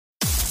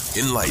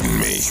Enlighten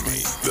Me,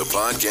 the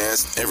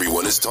podcast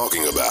everyone is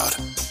talking about,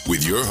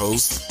 with your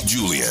host,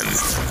 Julian,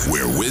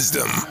 where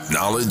wisdom,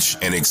 knowledge,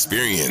 and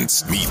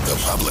experience meet the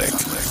public.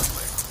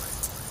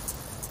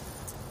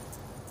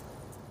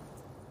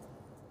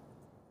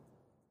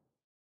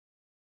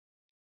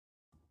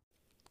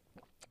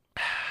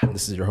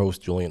 This is your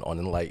host, Julian, on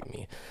Enlighten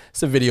Me.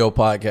 It's a video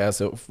podcast,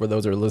 so for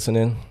those that are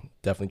listening,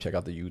 definitely check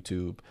out the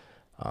YouTube.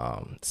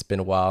 It's been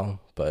a while,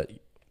 but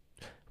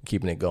I'm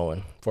keeping it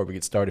going. Before we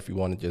get started, if you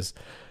want to just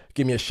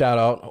give me a shout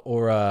out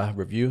or a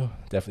review,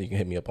 definitely you can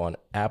hit me up on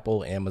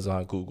Apple,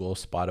 Amazon, Google,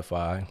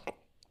 Spotify,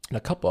 and a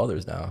couple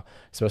others now,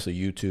 especially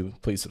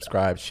YouTube. Please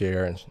subscribe,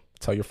 share, and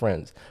tell your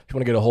friends. If you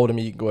want to get a hold of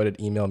me, you can go ahead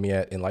and email me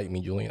at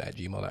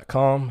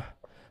enlightenmejulian@gmail.com.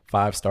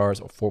 5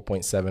 stars or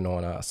 4.7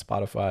 on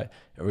Spotify.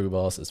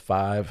 Everybody else is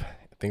 5.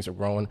 Things are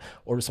growing.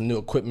 Order some new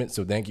equipment,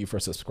 so thank you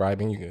for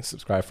subscribing. You can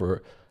subscribe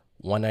for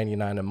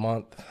 $1.99 a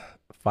month,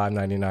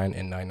 $5.99,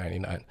 and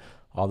 $9.99.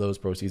 All those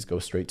proceeds go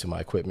straight to my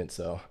equipment,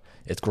 so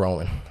it's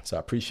growing. So I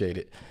appreciate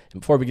it.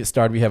 And before we get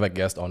started, we have a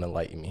guest on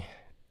Enlighten Me.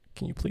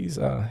 Can you please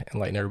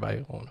enlighten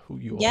everybody on who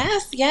you are?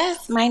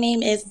 Yes. My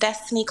name is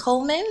Destiny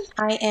Coleman.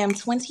 I am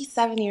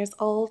 27 years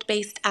old,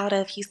 based out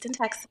of Houston,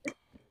 Texas.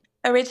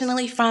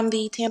 Originally from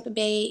the Tampa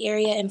Bay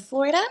area in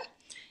Florida,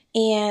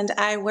 and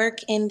I work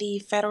in the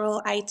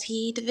federal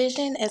IT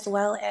division as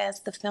well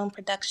as the film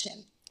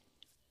production.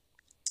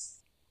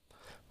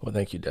 Well,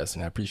 thank you,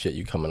 Destiny. I appreciate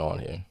you coming on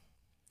here.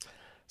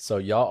 So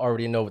y'all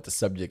already know what the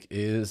subject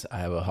is. I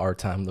have a hard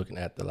time looking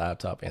at the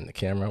laptop and the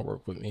camera.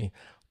 Work with me.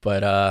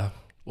 But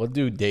we'll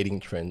do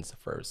dating trends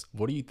first.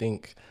 What do you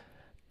think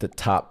the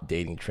top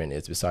dating trend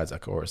is besides,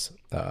 of course,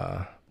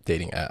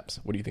 dating apps?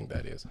 What do you think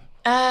that is?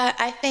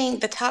 I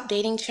think the top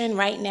dating trend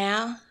right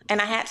now, and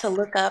I had to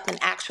look up an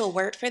actual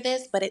word for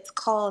this, but it's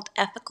called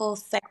ethical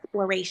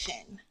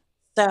sexploration.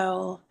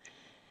 So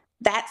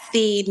that's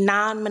the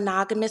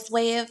non-monogamous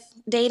way of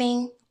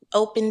dating,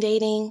 open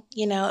dating,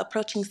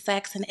 approaching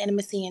sex and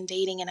intimacy and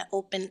dating in an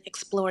open,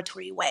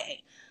 exploratory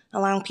way,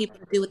 allowing people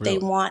to do what they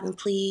want and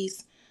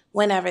please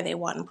whenever they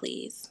want and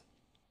please.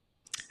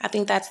 I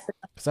think that's the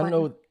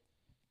Because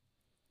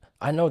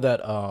I know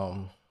that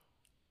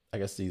I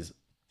guess this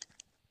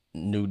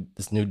new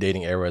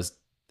dating eras,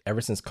 ever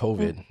since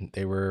COVID,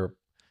 they were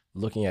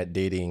looking at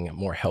dating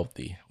more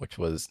healthy, which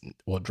was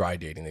dry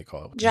dating they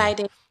call it. Dry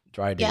dating.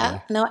 Dry dating.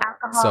 Yeah, no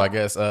alcohol. So I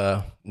guess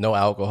no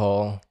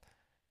alcohol.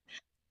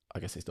 I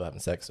guess they still having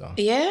sex, so.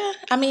 Yeah,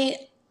 I mean,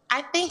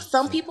 I think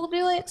some people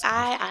do it.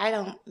 I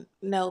don't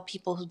know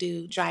people who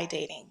do dry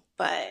dating,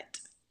 but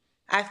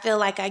I feel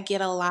like I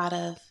get a lot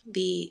of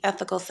the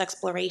ethical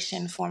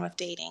sexploration form of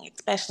dating,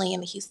 especially in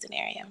the Houston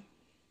area.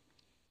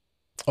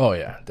 Oh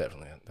yeah,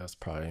 definitely. That's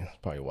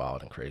probably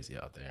wild and crazy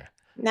out there.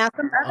 Now,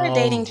 some other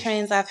dating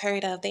trends I've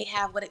heard of, they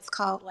have what it's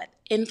called,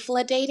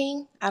 infla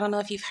dating. I don't know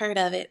if you've heard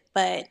of it,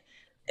 but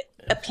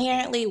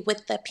apparently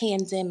with the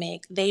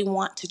pandemic, they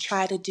want to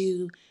try to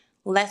do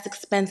less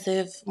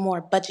expensive,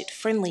 more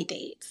budget-friendly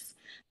dates.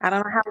 I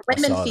don't know how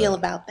women feel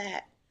about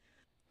that,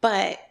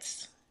 but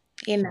that's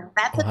a thing.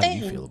 How do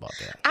you feel about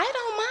that? I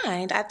don't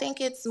mind. I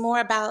think it's more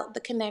about the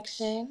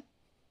connection.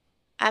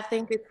 I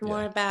think it's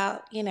more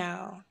about,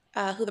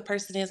 who the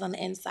person is on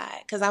the inside,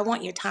 because I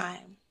want your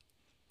time.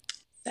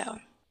 So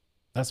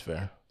that's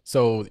fair.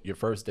 So your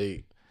first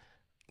date,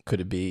 could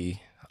it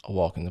be a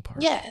walk in the park?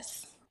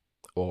 Yes.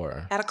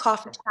 Or at a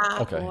coffee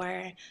shop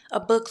or a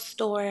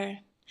bookstore.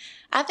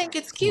 I think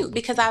it's cute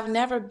because I've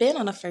never been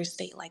on a first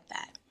date like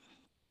that.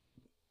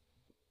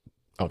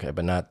 Okay,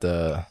 but not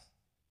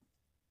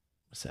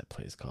what's that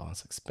place called?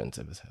 It's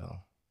expensive as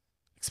hell.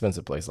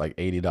 Expensive place, like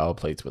 $80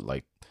 plates with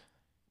like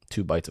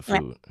 2 bites of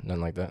food. Right.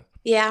 Nothing like that?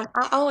 Yeah,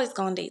 I always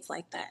go on dates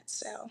like that.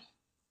 So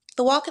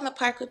the walk in the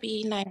park would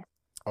be nice.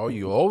 Oh,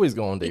 you always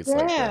go on dates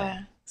like that?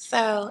 Yeah.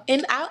 So,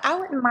 and I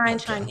wouldn't mind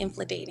trying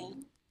infla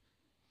dating.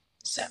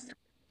 So.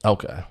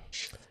 Okay.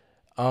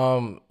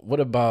 What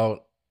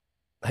about,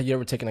 have you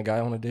ever taken a guy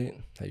on a date?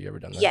 Have you ever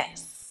done that?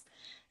 Yes.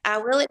 I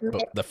will admit.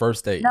 But the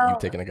first date, you've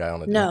taken a guy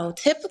on a date? No,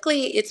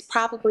 typically it's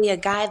probably a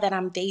guy that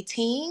I'm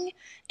dating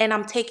and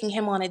I'm taking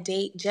him on a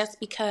date just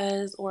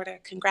because, or to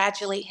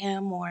congratulate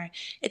him, or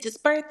it's his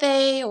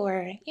birthday,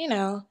 or,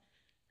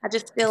 I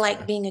just feel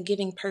like being a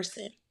giving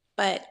person.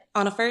 But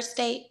on a first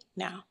date,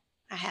 no,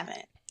 I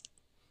haven't.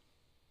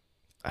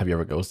 Have you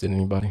ever ghosted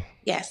anybody?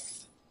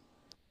 Yes.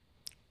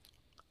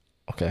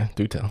 Okay,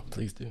 do tell.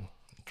 Please do.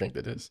 Drink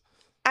to this.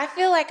 I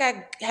feel like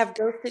I have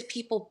ghosted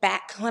people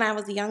back when I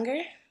was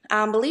younger.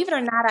 Believe it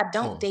or not, I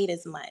don't date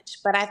as much.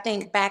 But I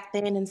think back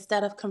then,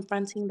 instead of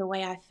confronting the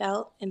way I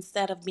felt,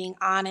 instead of being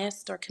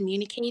honest or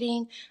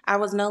communicating, I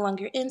was no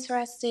longer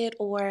interested,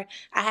 or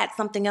I had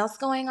something else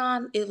going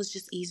on. It was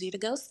just easier to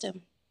ghost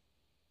him.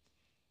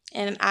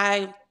 And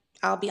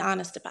I'll be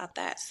honest about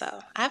that.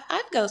 So I've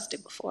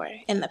ghosted before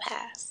in the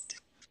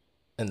past.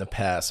 In the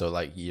past, so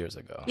like years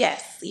ago?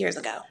 Yes, years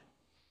ago.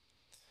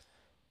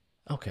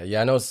 Okay,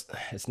 yeah, I know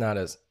it's not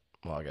as,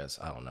 well, I guess,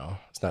 I don't know.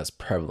 It's not as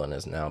prevalent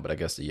as now, but I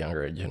guess the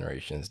younger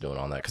generation is doing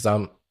all that. Because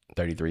I'm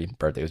 33,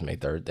 birthday was May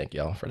 3rd. Thank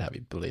y'all for the happy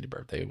belated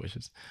birthday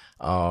wishes.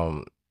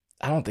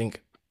 I don't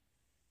think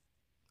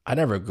I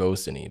never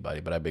ghosted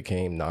anybody, but I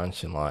became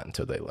nonchalant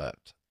until they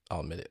left.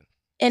 I'll admit it.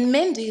 And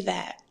men do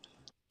that.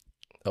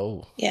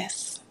 Oh,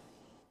 Yes.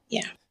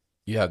 Yeah.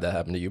 you have that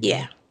happen to you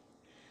Yeah. before?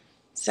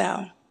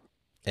 So,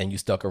 And you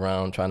stuck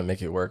around trying to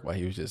make it work while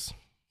he was just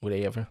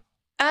whatever?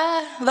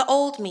 the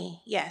old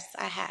me, yes,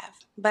 I have.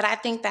 But I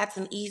think that's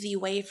an easy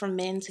way for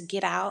men to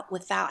get out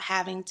without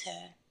having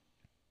to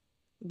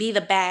be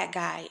the bad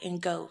guy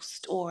and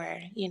ghost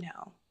or,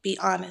 be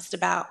honest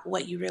about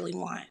what you really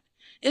want.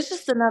 It's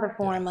just another Yeah.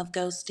 form of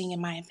ghosting,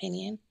 in my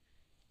opinion.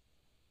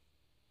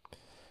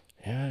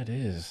 Yeah, it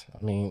is.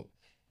 I mean,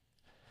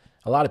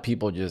 a lot of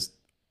people just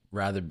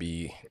rather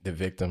be the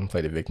victim,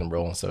 play the victim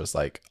role. So it's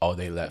like, oh,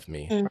 they left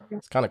me. Mhm.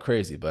 It's kind of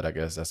crazy, but I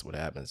guess that's what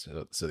happens.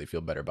 So they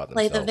feel better about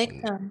Play the themselves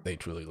when victim. they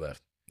truly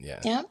left.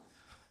 Yeah, Yep.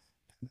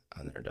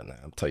 I've never done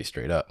that. I'll tell you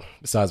straight up.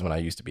 Besides when I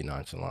used to be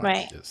nonchalant and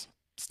Right. just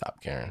stop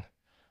caring.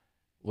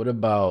 What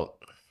about,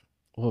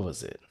 what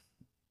was it?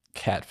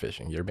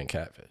 Catfishing. You ever been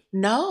catfished?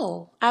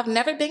 No, I've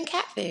never been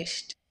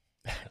catfished.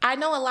 I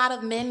know a lot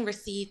of men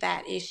receive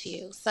that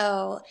issue.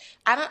 So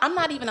I'm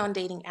not even on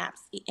dating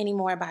apps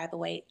anymore, by the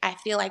way. I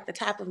feel like the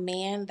type of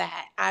man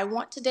that I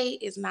want to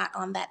date is not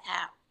on that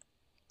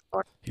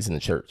app. He's in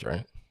the church,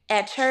 right?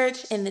 At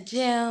church, in the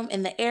gym,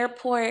 in the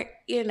airport,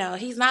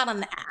 he's not on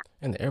the app.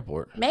 In the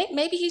airport.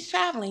 Maybe he's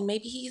traveling.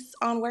 Maybe he's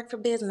on work for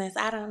business.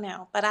 I don't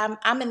know. But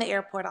I'm in the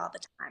airport all the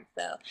time.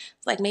 So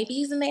it's like maybe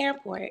he's in the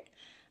airport.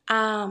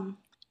 Um,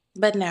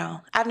 but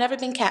no, I've never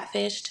been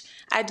catfished.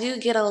 I do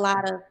get a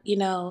lot of,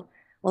 well,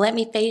 let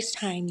me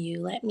FaceTime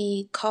you. Let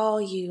me call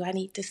you. I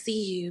need to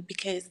see you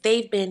because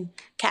they've been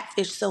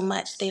catfished so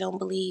much they don't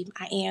believe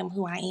I am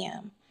who I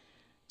am.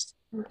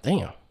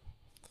 Damn.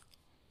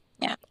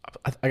 Yeah.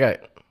 I got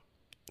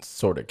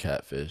sort of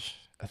catfish.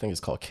 I think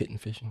it's called kitten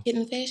fishing.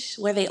 Kitten fish,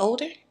 were they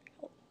older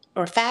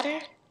or fatter?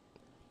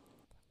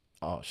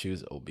 Oh, she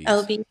was obese.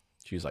 Obese.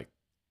 She was like,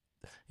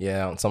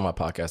 yeah, on some of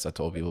my podcasts I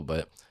told people,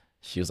 but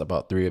she was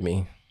about 3 of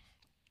me.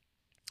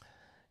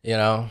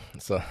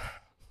 So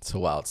it's a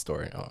wild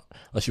story.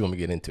 Unless you want me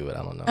to get into it,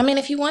 I don't know. I mean,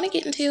 if you want to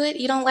get into it,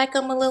 you don't like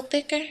them a little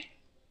thicker?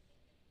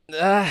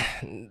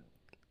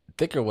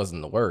 Thicker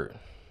wasn't the word.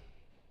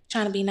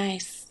 Trying to be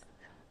nice.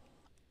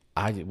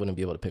 I wouldn't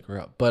be able to pick her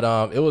up, but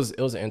it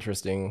was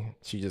interesting.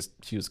 She was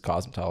a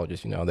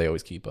cosmetologist. They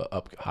always keep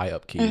a high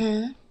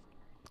upkeep,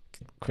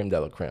 creme de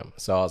la creme.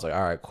 So I was like,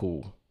 all right,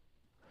 cool.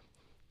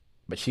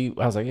 But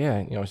I was like,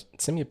 yeah,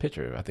 send me a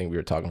picture. I think we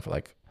were talking for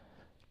like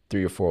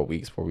 3 or 4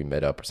 weeks before we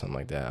met up or something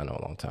like that. I know,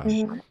 a long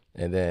time.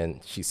 And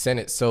then she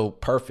sent it so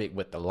perfect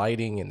with the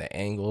lighting and the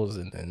angles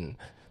and then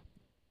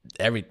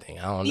everything.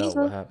 I don't know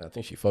what happened. I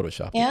think she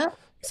photoshopped it.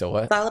 So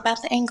what? It's all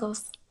about the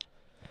angles.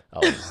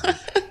 Oh,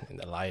 and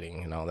the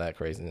lighting and all that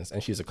craziness.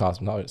 And she's a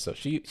cosmetologist, so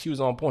she was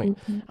on point.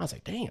 I was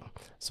like, damn.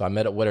 So I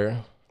met up with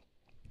her,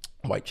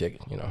 white chick,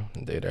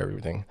 and did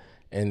everything.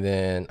 And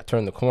then I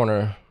turned the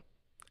corner,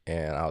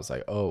 and I was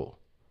like, oh.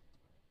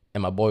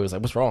 And my boy was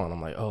like, what's wrong?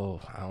 I'm like,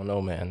 oh, I don't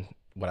know, man.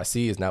 What I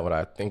see is not what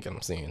I think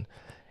I'm seeing.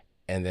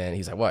 And then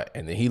he's like, what?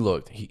 And then he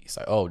looked. He's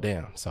like, oh,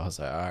 damn. So I was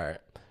like, all right,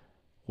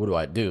 what do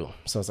I do?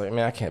 So I was like,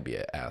 man, I can't be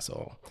an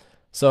asshole.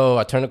 So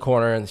I turned the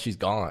corner, and she's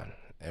gone.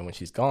 And when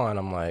she's gone,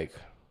 I'm like,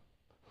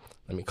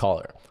 let me call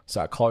her.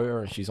 So I call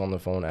her, and she's on the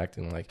phone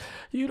acting like,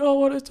 you don't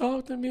want to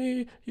talk to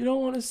me. You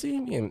don't want to see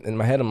me. And in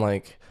my head, I'm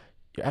like,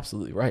 you're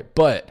absolutely right.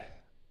 But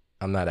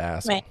I'm not an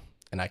asshole. Right.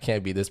 And I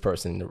can't be this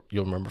person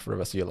you'll remember for the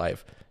rest of your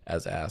life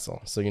as an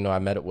asshole. So, I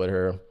met up with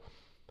her.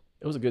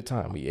 It was a good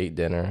time. We ate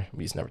dinner.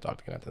 We just never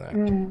talked again after that.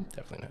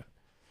 Definitely not.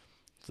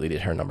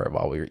 Deleted her number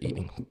while we were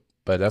eating.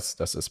 But that's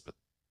just...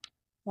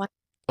 What?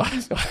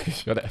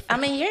 I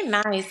mean, you're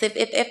nice.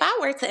 If I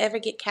were to ever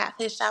get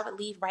catfished, I would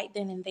leave right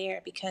then and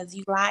there because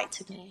you lied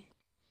to me.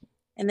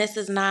 And this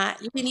is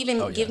not, you didn't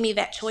even give me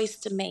that choice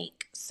to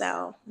make.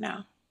 So,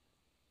 no,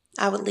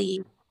 I would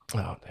leave.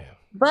 Oh, damn.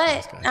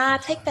 But I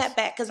take that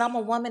back because I'm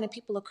a woman and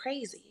people are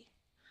crazy.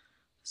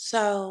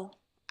 So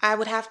I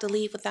would have to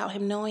leave without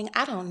him knowing.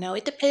 I don't know.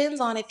 It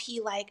depends on if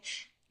he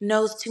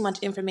knows too much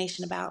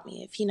information about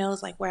me. If he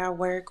knows where I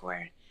work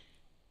or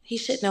he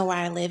should know where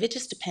I live. It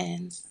just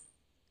depends.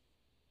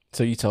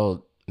 So you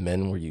told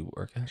men where you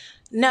work at?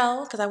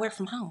 No, because I work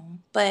from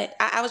home. But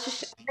I was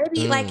just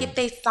maybe if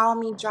they saw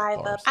me drive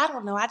up, I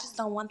don't know. I just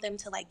don't want them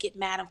to get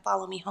mad and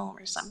follow me home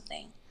or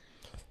something.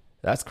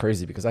 That's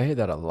crazy because I hear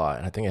that a lot,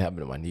 and I think it happened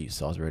to my niece.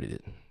 So I was ready to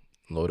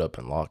load up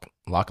and lock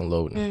and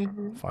load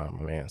and find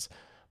my mans.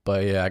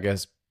 But yeah, I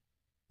guess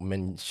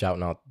men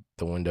shouting out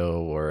the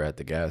window or at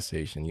the gas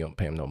station, you don't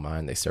pay them no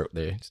mind.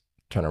 They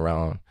turn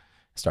around,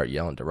 start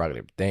yelling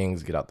derogatory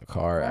things, get out the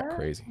car, act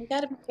crazy. You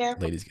gotta be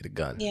careful. Ladies get a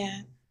gun.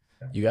 Yeah.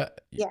 You got?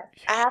 Yes,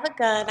 I have a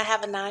gun. I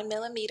have a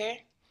 9mm.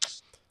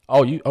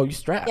 Oh, you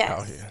strapped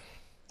out here.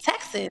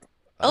 Texas,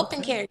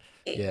 open carry.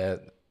 Yeah,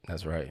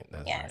 that's right.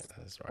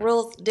 That's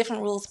right.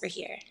 Different rules for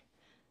here.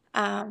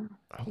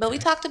 But we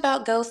talked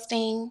about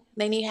ghosting.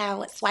 Then you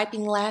have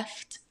swiping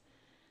left.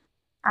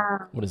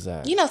 What is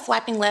that?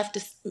 Swiping left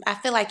is, I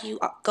feel like you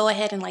go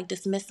ahead and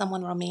dismiss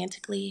someone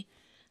romantically.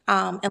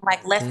 and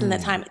like less than the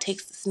time it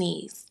takes to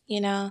sneeze,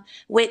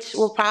 which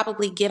we'll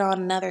probably get on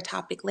another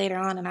topic later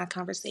on in our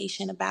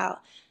conversation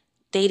about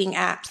dating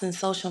apps and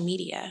social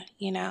media.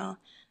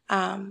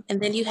 And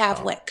then you have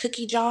Oh, what,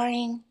 cookie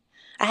jarring?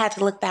 I had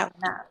to look that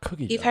one up.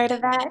 cookie You've heard jar.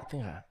 of that? I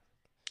think I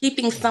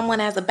Keeping what is someone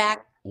that? as a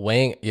back.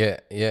 Wang, yeah,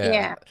 yeah.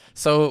 Yeah.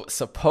 So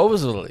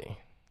supposedly,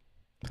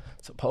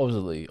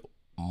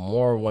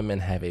 more women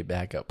have a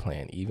backup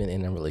plan, even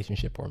in a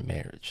relationship or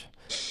marriage.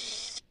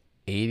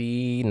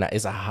 80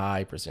 is a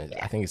high percentage.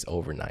 I think it's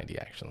over 90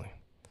 actually.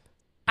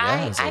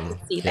 Yeah, I so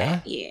could see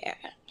that. yeah. Yeah.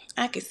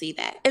 I could see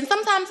that. And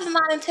sometimes it's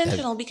not Have,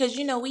 intentional because,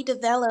 we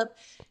develop,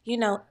 you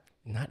know,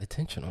 not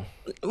intentional.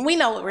 we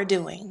know what we're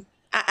doing.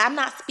 I'm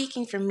not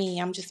speaking for me.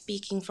 I'm just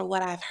speaking for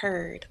what I've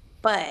heard.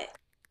 But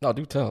No,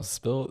 do tell.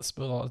 Spill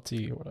all the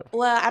tea or whatever.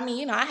 well, I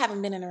mean, I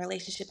haven't been in a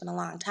relationship in a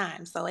long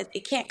time, so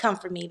it can't come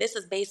from me. This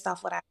is based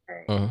off what I've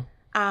heard.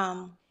 Mm-hmm.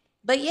 Um,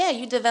 but yeah,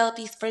 you develop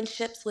these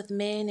friendships with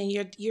men, and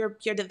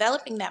you're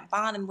developing that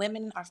bond, and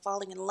women are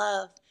falling in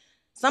love,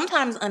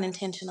 sometimes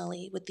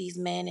unintentionally, with these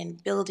men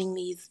and building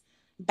these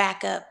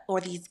backup or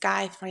these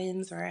guy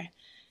friends, or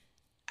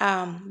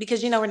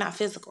because we're not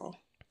physical.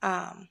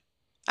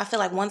 I feel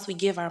like once we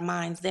give our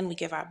minds, then we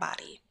give our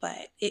body,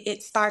 but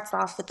it starts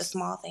off with the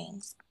small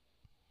things.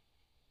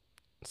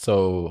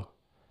 So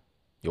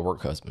your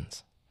work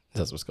husbands.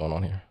 That's what's going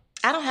on here.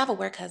 I don't have a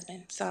work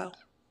husband, so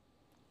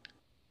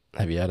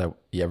Have you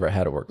ever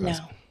had a work no.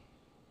 husband?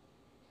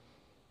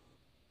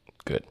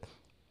 Good.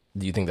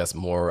 Do you think that's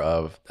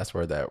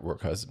where that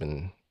work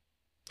husband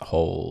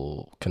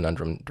whole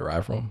conundrum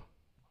derived from?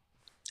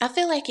 I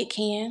feel like it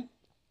can.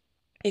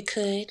 It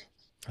could.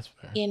 That's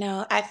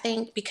fair. I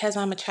think because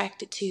I'm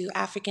attracted to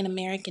African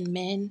American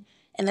men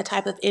and the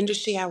type of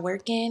industry I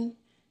work in,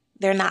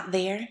 they're not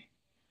there.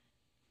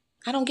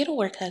 I don't get a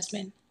work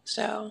husband.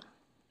 So,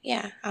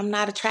 yeah, I'm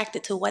not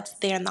attracted to what's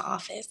there in the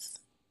office.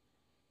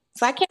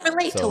 So I can't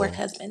relate to work So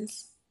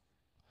husbands.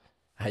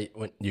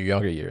 when your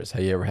younger years,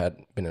 have you ever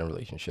been in a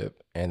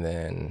relationship and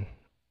then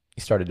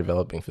you started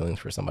developing feelings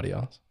for somebody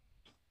else?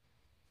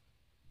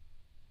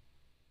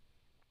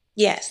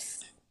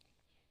 Yes.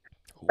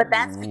 But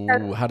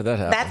Ooh, how did that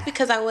that's happen?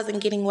 because I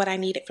wasn't getting what I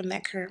needed from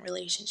that current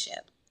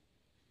relationship.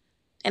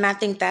 And I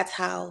think that's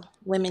how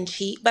women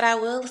cheat. But I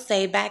will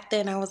say back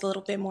then I was a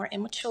little bit more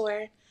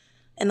immature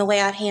in the way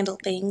I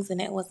handled things,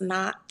 and it wasn't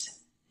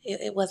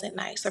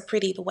nice or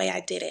pretty the way I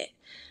did it.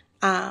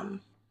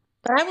 Um,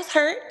 but I was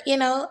hurt,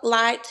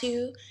 lied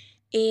to,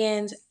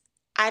 and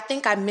I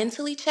think I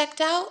mentally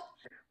checked out,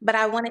 but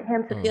I wanted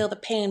him to Mm. feel the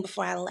pain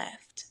before I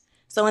left.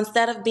 So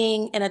instead of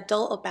being an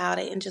adult about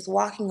it and just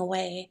walking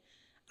away,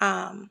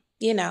 um,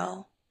 you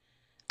know,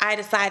 I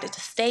decided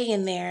to stay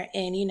in there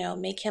and,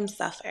 make him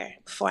suffer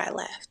before I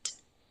left.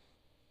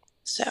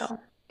 So,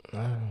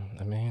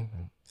 I mean,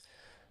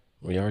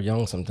 we are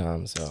young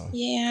sometimes, so.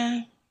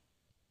 yeah.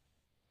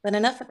 But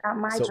enough about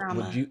my So would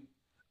drama. you?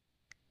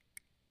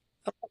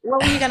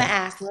 What were you going to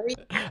ask?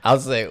 I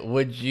would say,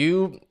 would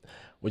you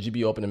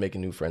be open to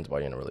making new friends while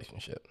you're in a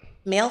relationship?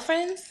 Male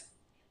friends?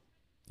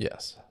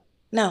 Yes,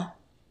 No.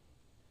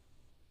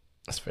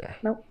 that's fair.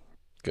 Nope.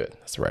 Good.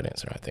 That's the right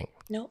answer, I think.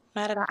 Nope,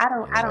 not at all. I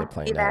don't. Ain't I nobody don't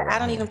play playing that that. I around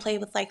don't even here. play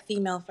with like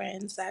female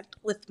friends. That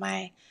with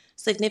my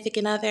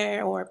significant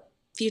other or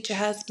future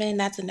husband,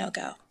 that's a no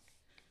go.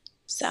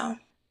 So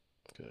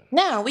Good.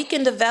 now we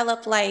can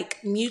develop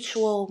like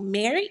mutual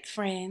married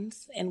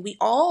friends, and we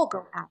all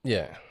go out.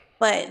 Yeah.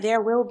 But there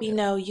will be Yeah.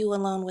 no you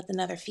alone with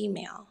another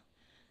female.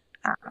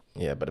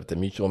 Yeah. But if the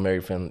mutual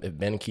married friend, if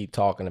Ben keep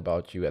talking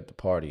about you at the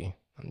party,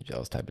 I'm a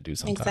jealous type of dude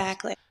sometimes.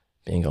 Exactly.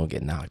 Ben gonna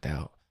get knocked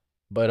out.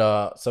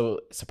 But so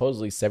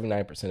supposedly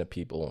 79% of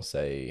people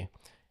say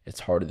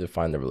it's harder to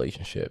find the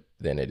relationship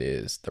than it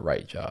is the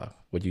right job.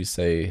 Would you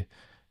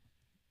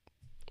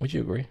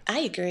agree? I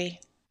agree,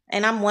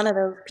 and I'm one of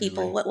those You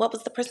people. agree? What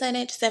was the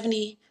percentage?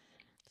 79%.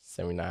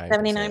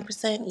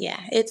 79%.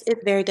 Yeah, it's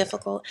very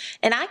difficult,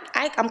 and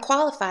I'm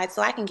qualified,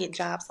 so I can get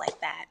jobs like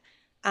that.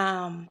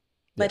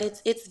 But Yeah.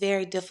 it's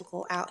very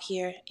difficult out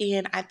here,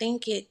 and I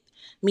think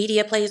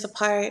media plays a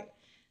part.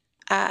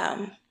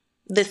 Um,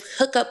 this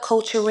hookup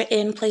culture we're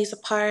in plays a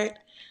part.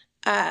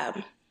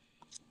 Um,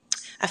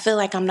 I feel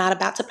like I'm not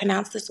about to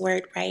pronounce this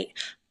word right,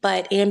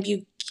 but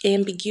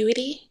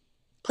ambiguity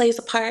plays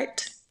a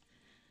part.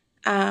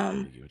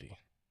 Um, Ambiguity.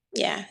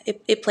 yeah,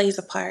 it plays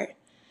a part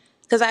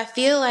because I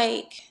feel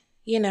like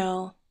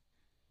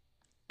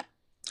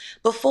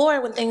before,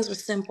 when things were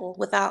simple,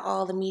 without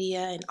all the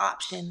media and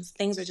options,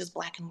 things are just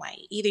black and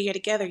white. Either you're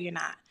together or you're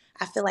not.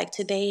 I feel like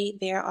today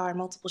there are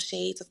multiple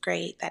shades of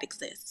gray that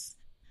exists.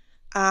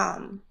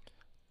 Um,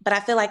 but I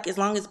feel like as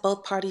long as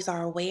both parties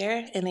are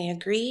aware and they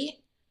agree,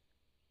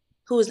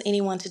 who is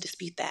anyone to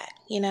dispute that?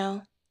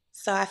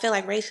 So I feel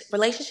like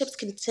relationships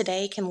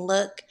today can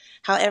look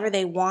however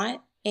they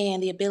want,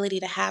 and the ability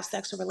to have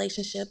sexual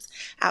relationships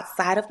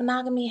outside of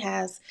monogamy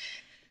has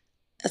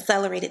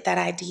accelerated that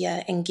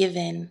idea and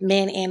given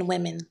men and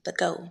women the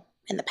go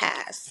in the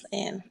past.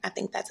 And I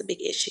think that's a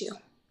big issue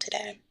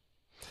today.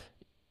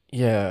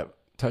 Yeah.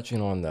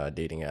 touching on the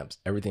dating apps,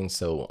 everything's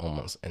so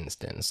almost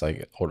instant. It's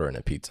like ordering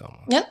a pizza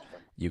almost. Yep.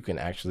 You can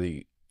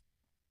actually,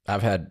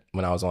 I've had,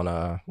 when I was on,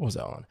 what was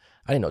that on?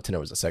 I didn't know Tinder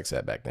was a sex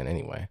app back then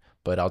anyway,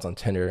 but I was on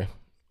Tinder.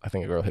 I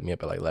think a girl hit me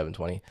up at like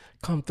 11:20.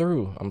 Come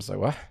through. I'm just like,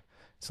 what?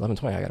 It's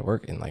 11:20. I got to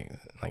work in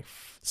like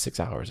 6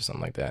 hours or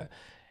something like that.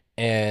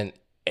 And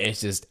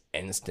it's just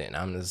instant.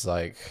 I'm just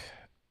like,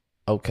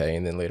 okay.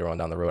 And then later on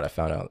down the road, I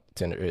found out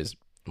Tinder is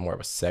more of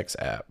a sex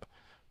app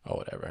or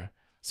whatever.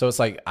 So it's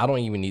like, I don't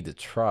even need to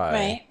try.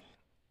 Right.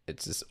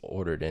 It's just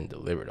ordered and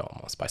delivered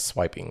almost by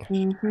swiping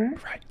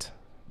right.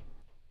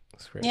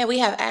 That's great. Yeah, we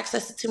have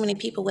access to too many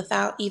people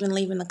without even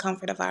leaving the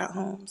comfort of our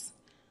homes.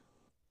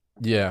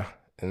 Yeah.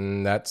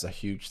 And that's a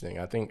huge thing.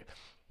 I think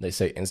they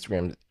say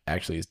Instagram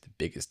actually is the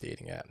biggest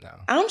dating app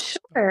now. I'm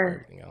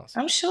sure. Everything else.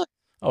 I'm sure.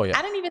 Oh, yeah.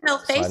 I didn't even know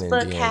Sliding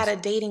Facebook had DMs.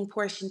 a dating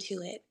portion to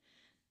it.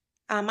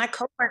 My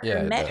coworker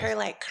Yeah, it met does. her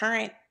like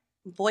current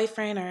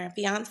boyfriend or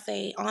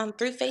fiance on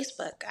through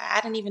Facebook.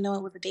 I didn't even know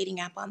it was a dating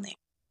app on there.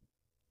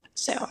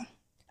 So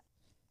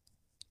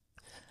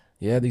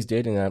Yeah, these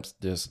dating apps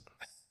just,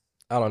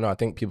 I don't know. I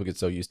think people get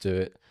so used to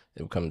it.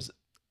 It becomes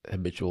a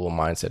habitual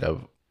mindset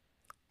of,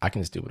 I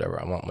can just do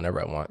whatever I want,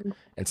 whenever I want.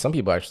 And some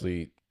people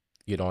actually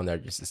get on there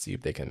just to see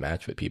if they can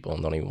match with people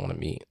and don't even want to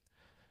meet.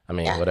 I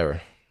mean, yeah,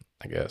 whatever,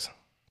 I guess.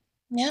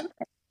 yeah,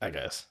 I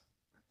guess.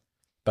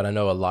 But I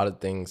know a lot of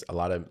things, a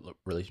lot of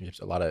relationships,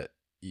 a lot of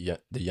the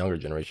younger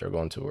generation are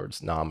going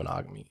towards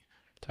non-monogamy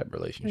type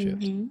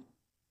relationships. hmm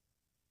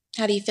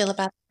How do you feel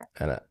about that?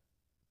 And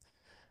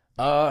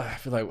I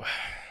feel like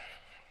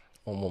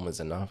one woman's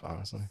enough,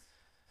 honestly.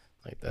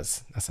 Like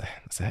that's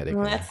a headache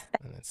Well,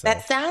 in that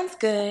itself. sounds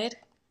good.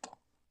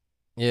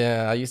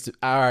 Yeah, I used to.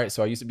 All right,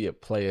 so I used to be a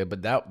player,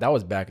 but that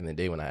was back in the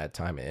day when I had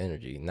time and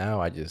energy.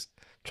 Now I just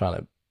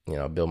trying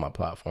to build my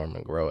platform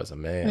and grow as a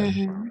man.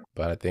 hmm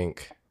But I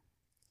think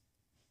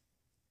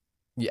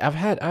yeah,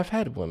 I've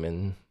had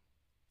women.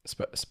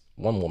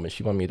 One woman,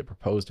 she wanted me to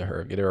propose to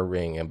her, get her a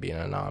ring, and be in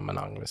a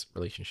non-monogamous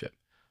relationship.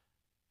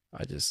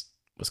 I just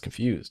was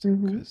confused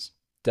hmm because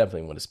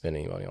definitely wouldn't spend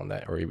any money on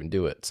that or even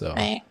do it. So,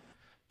 Right.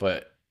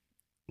 but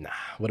nah.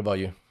 What about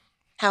you?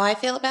 How I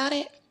feel about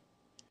it?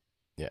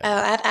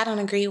 Yeah. I don't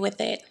agree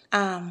with it.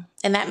 And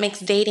that makes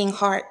dating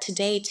hard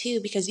today too,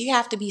 because you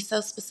have to be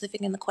so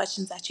specific in the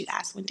questions that you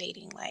ask when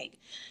dating. Like,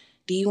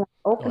 do you want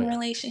an Oh open yeah.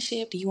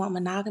 relationship? Do you want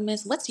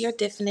monogamous? What's your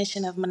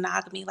definition of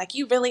monogamy? Like,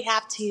 you really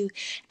have to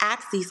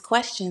ask these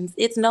questions.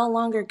 It's no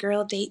longer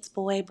girl dates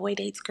boy, boy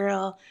dates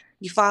girl.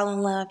 You fall in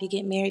love, you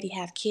get married, you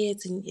have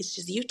kids, and it's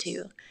just you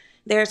two.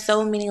 There are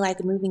so many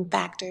like moving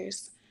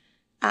factors,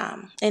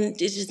 and it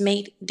just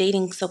made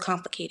dating so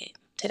complicated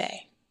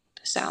today.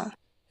 So,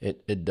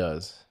 It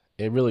does.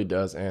 It really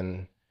does.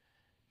 And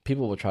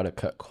people will try to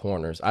cut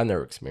corners. I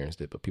never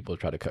experienced it, but people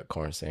try to cut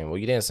corners saying, "Well,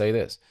 you didn't say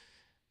this."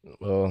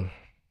 Well,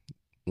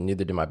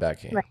 neither did my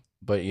backhand. right.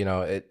 But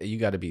you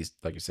got to be,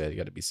 like you said, you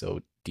got to be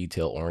so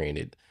detail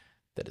oriented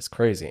that it's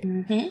crazy.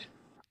 hmm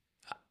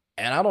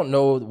And I don't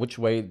know which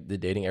way the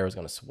dating era is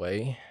going to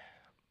sway,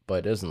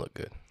 but it doesn't look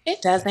good.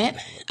 It doesn't.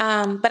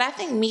 But I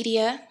think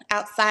media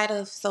outside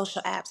of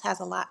social apps has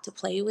a lot to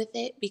play with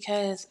it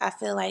because I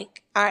feel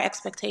like our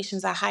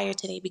expectations are higher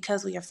today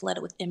because we are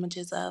flooded with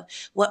images of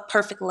what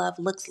perfect love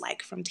looks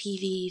like from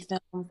TV,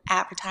 films,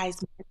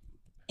 advertisements,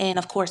 and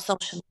of course,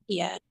 social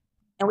media.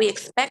 And we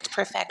expect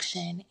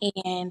perfection.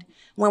 And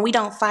when we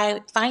don't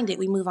find it,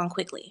 we move on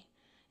quickly.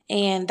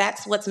 And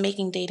that's what's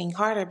making dating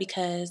harder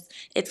because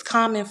it's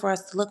common for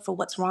us to look for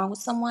what's wrong with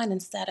someone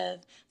instead of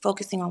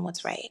focusing on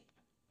what's right.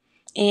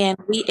 And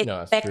we No,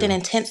 that's expect an true.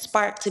 intense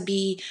spark to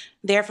be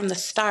there from the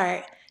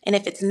start. And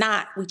if it's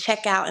not, we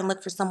check out and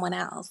look for someone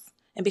else.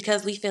 And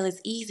because we feel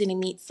it's easy to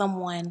meet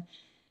someone,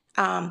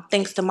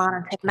 thanks to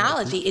modern Right.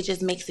 technology, it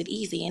just makes it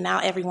easy. And now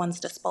everyone's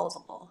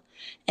disposable.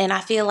 And I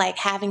feel like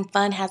having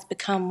fun has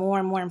become more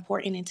and more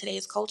important in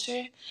today's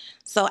culture.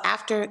 So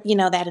after,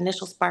 that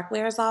initial spark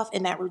wears off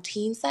and that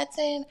routine sets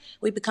in,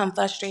 we become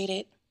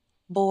frustrated,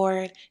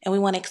 bored, and we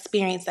want to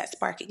experience that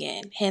spark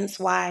again. Hence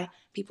why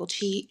people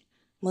cheat,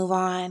 move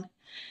on.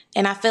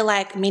 And I feel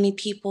like many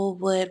people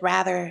would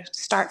rather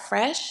start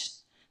fresh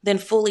than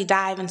fully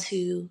dive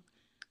into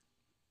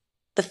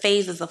the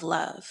phases of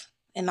love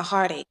and the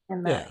heartache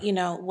and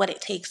Yeah. what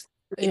it takes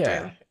to get Yeah.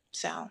 through.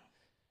 So,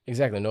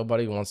 Exactly.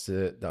 Nobody wants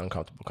the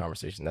uncomfortable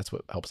conversation. That's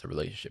what helps a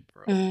relationship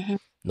grow. mhm,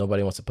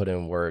 Nobody wants to put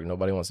in work.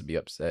 Nobody wants to be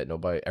upset.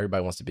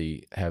 Everybody wants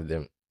to have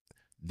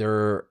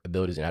their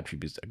abilities and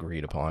attributes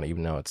agreed upon,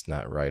 even though it's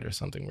not right or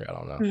something weird. I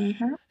don't know.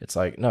 mhm, It's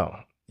like, no,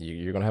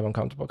 you're going to have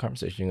uncomfortable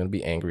conversation. You're going to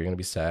be angry. You're going to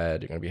be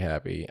sad. You're going to be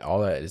happy. All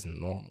that is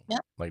normal.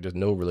 yep, Like, there's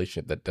no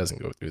relationship that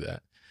doesn't go through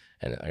that.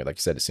 And like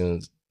you said, as soon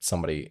as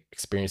somebody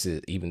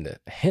experiences even the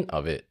hint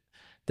of it,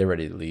 they're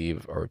ready to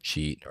leave or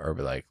cheat or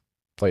be like,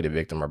 play the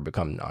victim or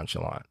become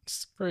nonchalant.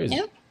 It's crazy.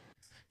 yep,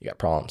 You got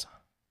problems.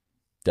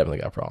 Definitely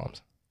got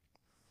problems.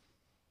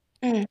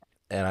 mm,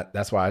 And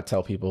that's why I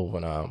tell people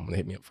when they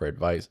hit me up for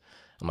advice,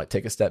 I'm like,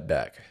 take a step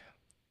back.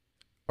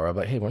 Or I'm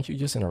like, hey, weren't you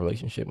just in a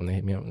relationship? When they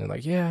hit me up and they're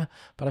like, yeah,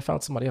 but I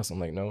found somebody else. I'm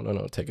like,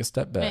 no, take a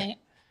step back right,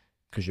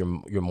 because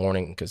you're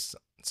mourning because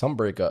some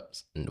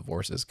breakups and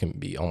divorces can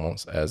be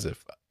almost as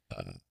if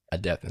a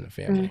death in the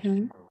family.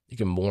 Mm-hmm. You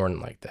can mourn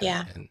like that.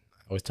 Yeah. And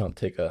I always tell them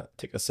take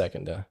a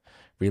second to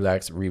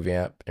relax,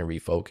 revamp, and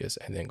refocus,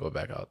 and then go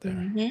back out there.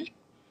 Mm-hmm. It's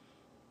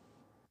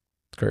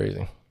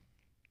crazy.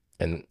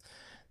 And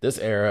this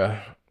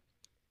era,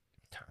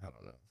 I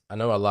don't know. I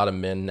know a lot of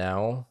men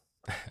now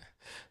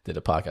did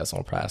a podcast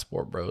on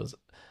Passport Bros.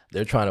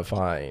 They're trying to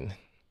find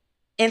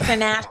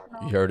International.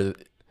 you heard of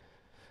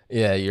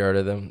you heard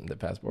of them, the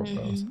Passport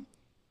Bros.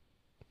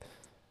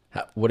 Mm-hmm.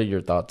 What are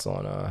your thoughts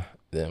on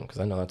them? Because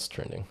I know that's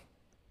trending.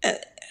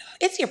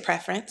 It's your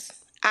preference.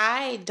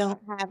 I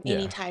don't have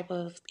any Yeah. type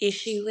of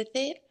issue with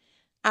it.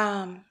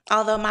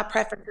 Although my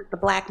preference is the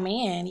black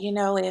man. You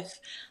know, if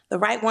the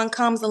right one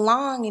comes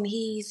along and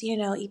he's,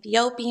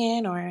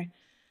 Ethiopian or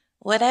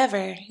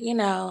whatever,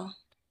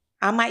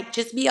 I might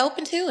just be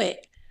open to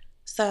it.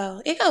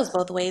 So it goes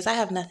both ways. I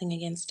have nothing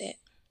against it.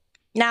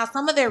 Now,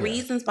 some of their Yeah.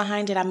 reasons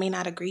behind it I may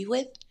not agree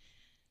with.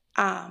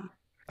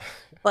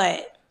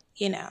 But,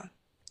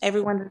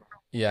 everyone,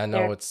 Yeah, I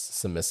know it's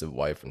submissive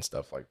wife and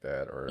stuff like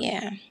that, or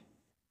yeah.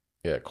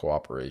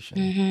 cooperation,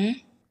 Mm-hmm.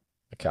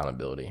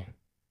 accountability.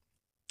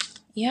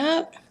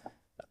 Yep.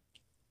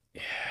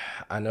 Yeah,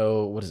 I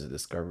know. What is it?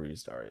 Discovery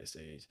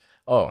stage.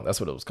 Oh, that's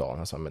what it was called.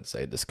 That's what I meant to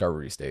say.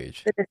 Discovery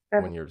stage.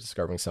 When you're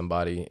discovering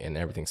somebody and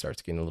everything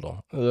starts getting a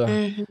little,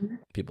 Mm-hmm.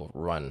 people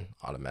run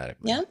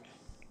automatically. Yep.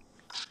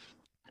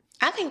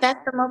 I think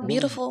that's the most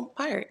beautiful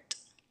part.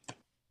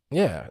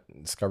 Yeah,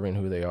 discovering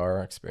who they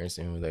are,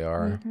 experiencing who they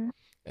are, Mm-hmm.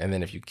 and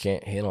then if you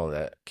can't handle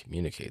that,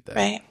 communicate that.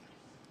 Right.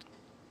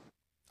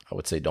 I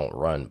would say don't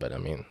run, but I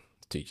mean,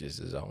 to each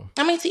his own.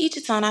 I mean, to each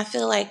its own. I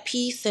feel like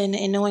peace and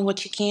knowing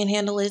what you can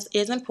handle is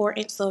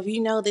important. So if you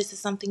know this is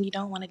something you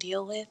don't want to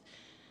deal with,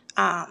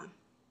 at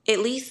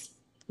least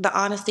the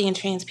honesty and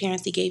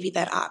transparency gave you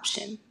that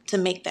option to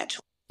make that choice.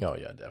 Oh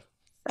yeah,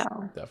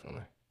 So,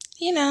 definitely.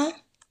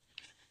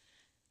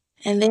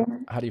 And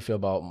then How do you feel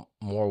about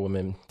more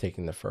women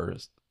taking the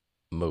first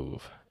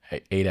move?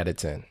 8 out of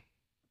 10.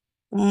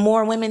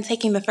 more women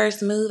taking the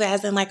first move,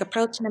 as in like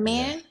approaching a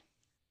man.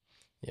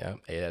 Yeah,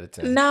 8 out of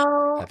 10.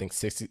 No. I think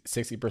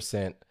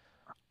 60%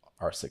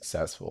 are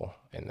successful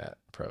in that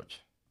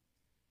approach.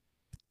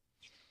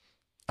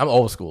 I'm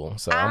old school,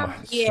 so I'm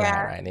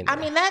yeah. right in I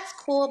there. mean, that's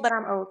cool, but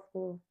I'm old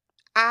school.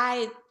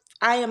 I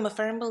am a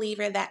firm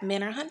believer that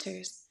men are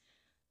hunters.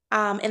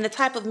 And the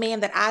type of man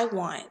that I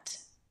want,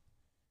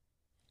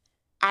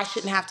 I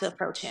shouldn't have to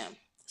approach him.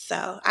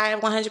 So I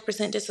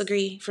 100%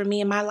 disagree. For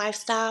me and my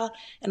lifestyle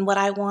and what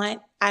I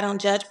want, I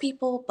don't judge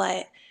people,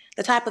 but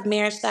the type of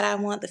marriage that I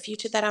want, the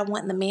future that I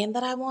want, and the man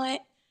that I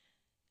want,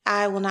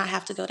 I will not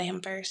have to go to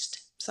him first.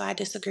 So I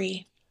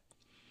disagree.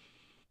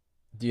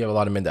 Do you have a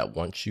lot of men that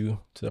want you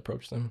to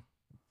approach them?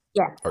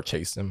 Yeah. Or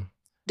chase them?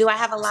 Do I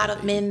have a lot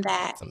of men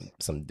that...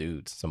 Some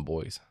dudes, some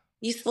boys.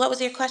 What was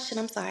your question?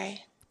 I'm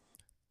sorry.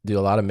 Do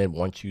a lot of men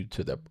want you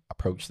to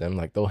approach them?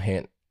 Like they'll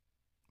hint,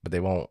 but they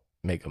won't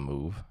make a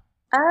move.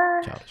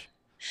 Childish.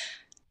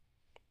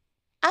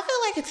 I feel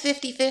like it's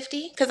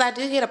 50-50 because I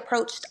do get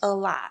approached a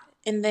lot.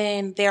 And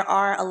then there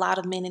are a lot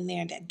of men in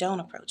there that don't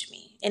approach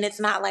me. And it's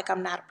not like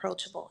I'm not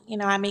approachable.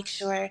 I make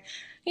sure,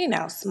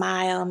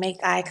 smile, make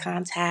eye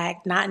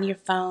contact, not on your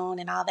phone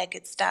and all that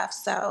good stuff.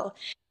 So,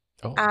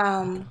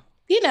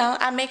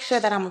 I make sure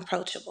that I'm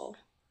approachable.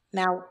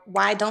 Now,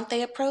 why don't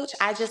they approach?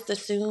 I just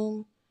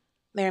assume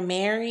they're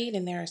married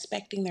and they're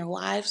respecting their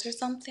wives or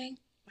something.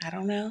 I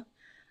don't know.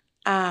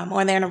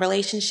 Or they're in a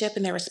relationship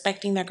and they're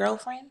respecting their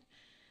girlfriend.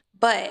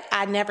 But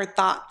I never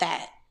thought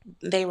that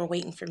they were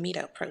waiting for me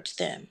to approach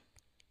them.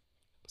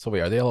 So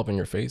wait, are they all up in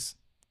your face?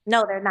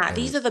 No, they're not.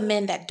 These are the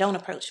men that don't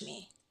approach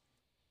me.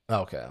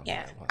 Okay.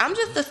 Yeah. I'm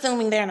just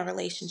assuming they're in a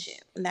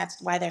relationship, and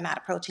that's why they're not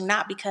approaching,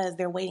 not because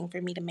they're waiting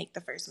for me to make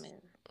the first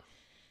move.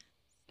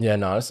 Yeah,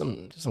 no, there's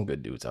some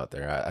good dudes out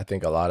there. I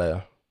think a lot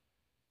of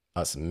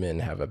us men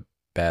have a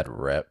bad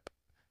rep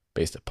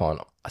based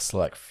upon a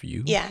select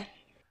few. Yeah.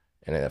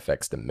 And it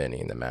affects the many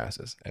and the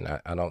masses. And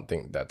I don't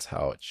think that's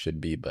how it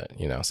should be, but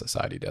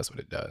society does what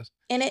it does.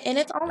 And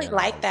it's only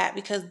like that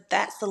because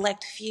that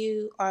select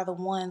few are the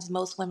ones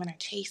most women are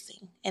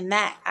chasing. And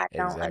that I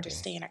don't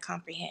understand or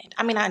comprehend.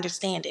 I mean, I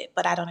understand it,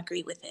 but I don't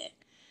agree with it.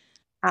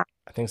 I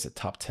think it's the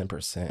top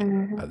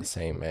 10% of the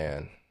same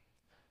man.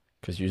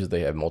 Because usually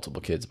they have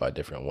multiple kids by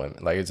different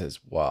women. Like, it's just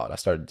wild. I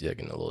started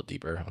digging a little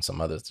deeper on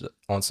some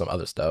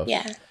other stuff.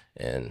 Yeah.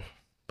 And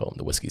boom,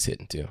 the whiskey's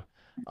hitting too.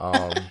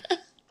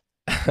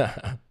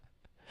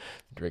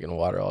 Drinking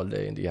water all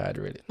day and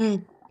dehydrated.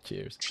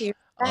 Cheers. Cheers.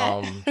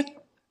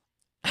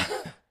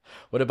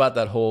 What about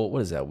that whole,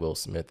 what is that Will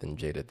Smith and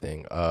Jada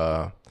thing?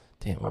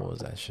 Damn, what was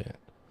that shit?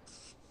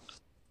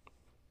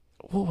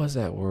 What was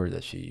that word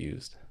that she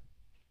used?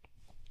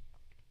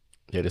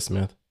 Jada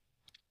Smith?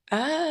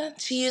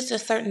 She used a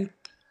certain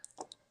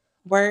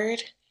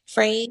word,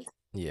 phrase.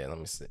 Yeah, let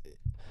me see.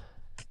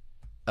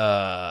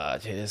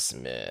 Jada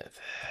Smith.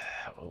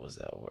 What was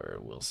that word?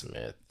 Will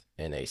Smith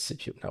in a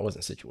that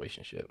wasn't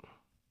situationship.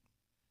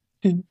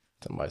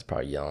 Somebody's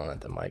probably yelling at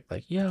the mic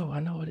like, yo,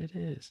 I know what it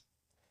is.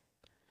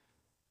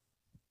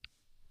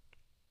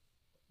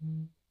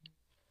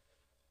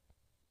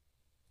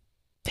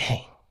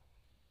 Dang.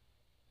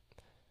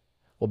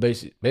 Well,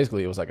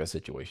 basically, it was like a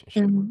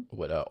situationship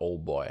with an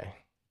old boy.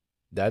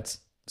 That's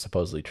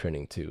supposedly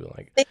trending too.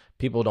 Like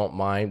people don't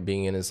mind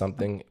being into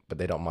something, but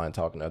they don't mind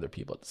talking to other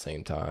people at the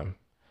same time,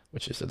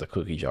 which is the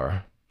cookie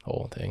jar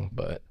whole thing.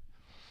 But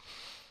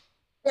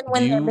And do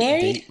when they're you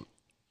married, date?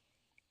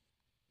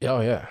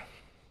 Oh yeah,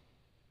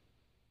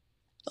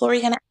 what were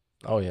you gonna?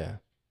 oh yeah.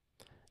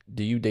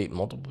 Do you date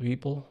multiple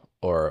people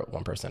or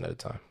one person at a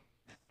time?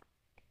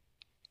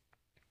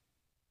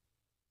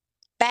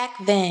 Back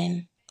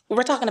then,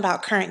 we're talking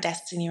about current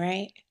destiny,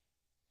 right?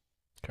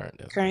 Current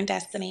Disney. Current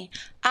destiny.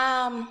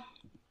 Um,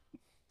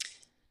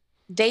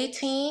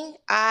 Dating,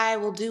 I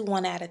will do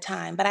one at a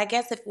time. But I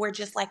guess if we're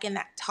just like in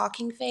that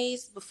talking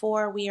phase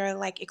before we are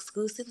like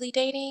exclusively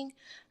dating,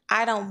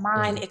 I don't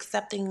mind Mm-hmm.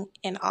 accepting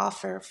an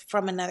offer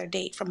from another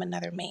date from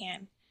another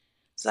man.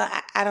 So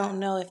I don't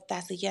know if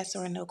that's a yes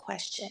or a no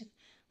question.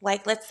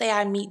 Like, let's say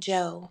I meet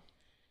Joe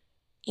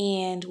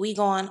and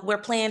we're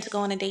planning to go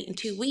on a date in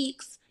 2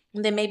 weeks.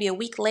 And then maybe a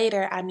week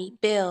later, I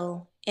meet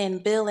Bill.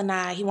 And Bill and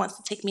he wants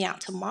to take me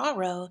out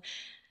tomorrow.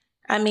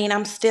 I mean,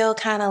 I'm still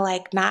kind of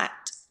like not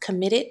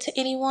committed to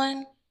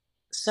anyone.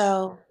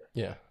 So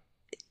Yeah,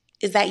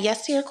 is that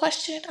yes to your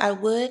question? I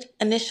would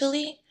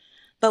initially.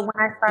 But when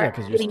I yeah, start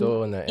because you're getting,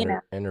 still in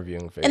the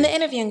interviewing in the phase.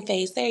 interviewing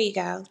phase, there you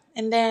go.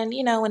 And then,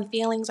 when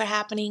feelings are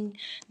happening,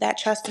 that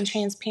trust and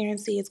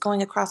transparency is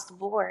going across the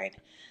board.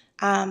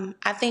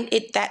 I think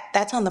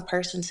that's on the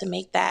person to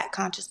make that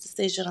conscious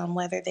decision on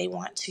whether they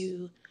want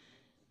to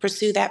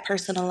pursue that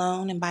person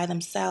alone and by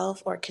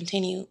themselves or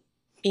continue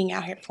being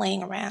out here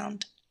playing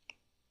around.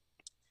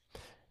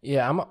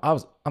 Yeah,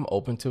 I'm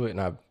open to it,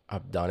 and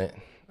I've done it.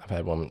 I've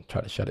had women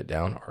try to shut it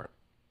down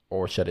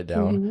or shut it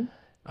down,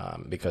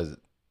 Mm-hmm. because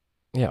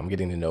yeah, I'm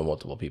getting to know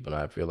multiple people,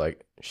 and I feel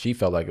like she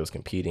felt like it was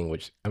competing,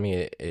 which I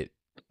mean it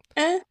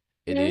Yeah.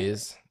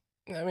 is.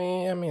 I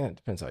mean it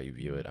depends how you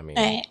view it. I mean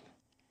Right.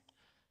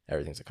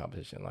 everything's a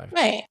competition in life.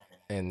 Right.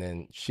 And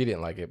then she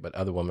didn't like it, but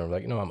other women were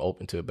like, no, I'm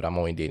open to it, but I'm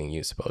only dating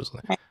you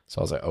supposedly. Right. So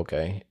I was like,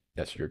 okay,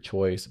 that's your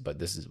choice, but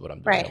this is what I'm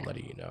doing. Right. I'm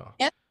letting you know.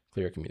 Yep.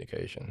 Clear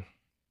communication.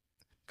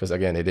 Because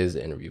again, it is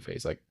the interview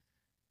phase. Like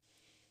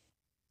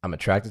I'm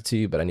attracted to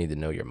you, but I need to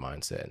know your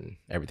mindset and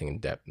everything in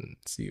depth and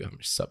see how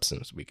much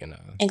substance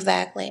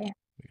Exactly.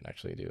 we can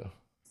actually do.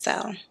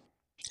 So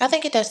I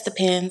think it just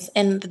depends.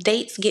 And the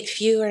dates get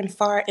fewer and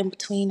far in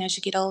between as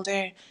you get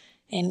older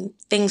and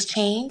things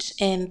change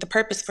and the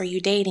purpose for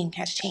you dating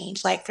has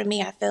changed. Like for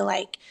me, I feel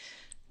like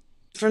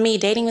for me,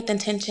 dating with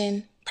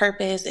intention,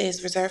 purpose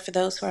is reserved for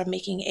those who are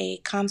making a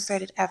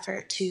concerted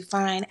effort to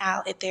find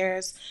out if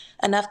there's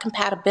enough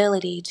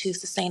compatibility to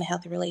sustain a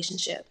healthy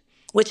relationship,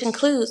 which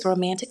includes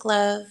romantic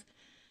love,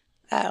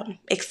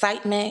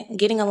 excitement,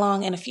 getting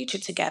along, and a future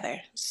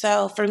together.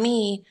 So for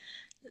me,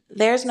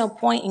 there's no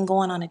point in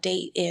going on a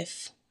date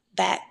if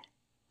that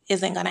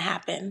isn't going to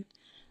happen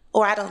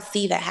or I don't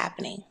see that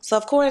happening. So,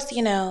 of course,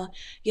 you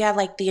have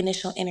like the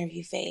initial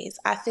interview phase.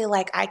 I feel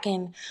like I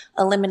can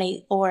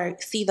eliminate or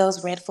see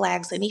those red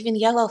flags and even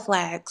yellow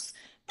flags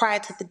prior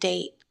to the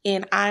date.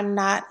 And I'm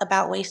not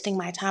about wasting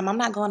my time. I'm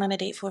not going on a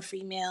date for a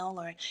free meal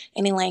or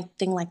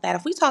anything like that.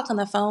 If we talk on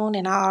the phone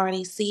and I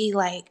already see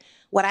like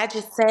what I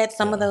just said,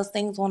 some of Yeah. those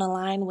things won't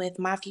align with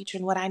my future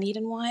and what I need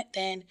and want,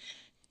 then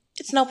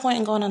it's no point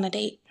in going on a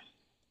date.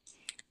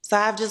 So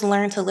I've just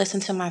learned to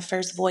listen to my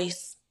first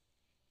voice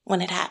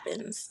when it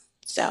happens.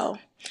 So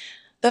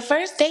the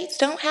first dates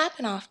don't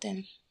happen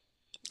often.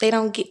 They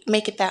don't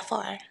make it that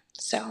far.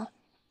 So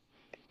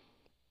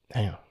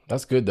Damn.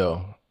 That's good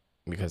though.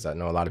 Because I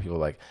know a lot of people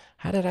are like,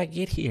 how did I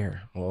get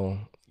here? Well,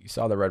 you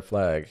saw the red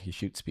flag. He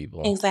shoots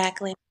people.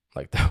 exactly.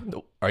 Like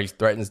or he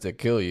threatens to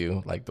kill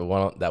you, like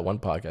that one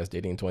podcast,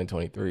 Dating in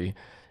 2023,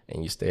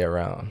 and you stay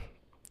around.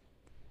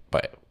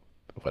 But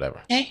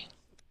whatever. Hey,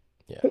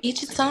 Yeah.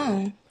 each its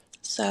own.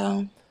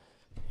 So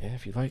Yeah,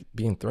 if you like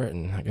being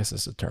threatened, I guess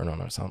it's a turn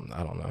on or something.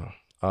 I don't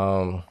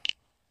know.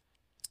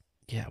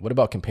 Yeah. What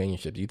about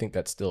companionship? Do you think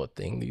that's still a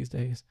thing these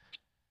days?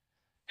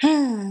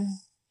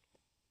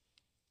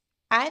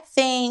 I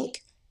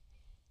think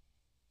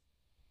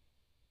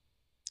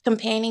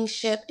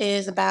companionship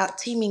is about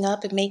teaming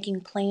up and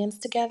making plans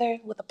together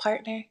with a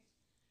partner.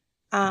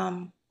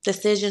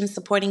 Decisions,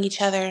 supporting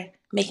each other,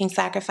 making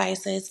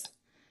sacrifices.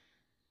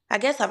 I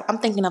guess I'm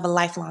thinking of a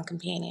lifelong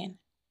companion.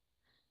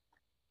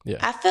 Yeah.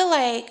 I feel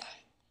like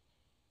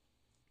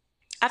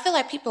I feel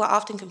like people are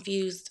often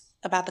confused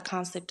about the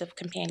concept of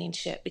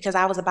companionship because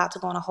I was about to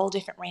go on a whole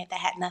different rant that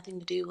had nothing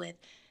to do with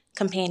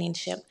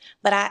companionship.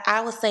 But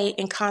I would say,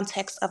 in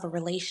context of a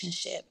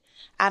relationship,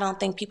 I don't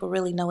think people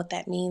really know what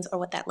that means or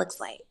what that looks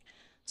like.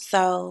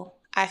 So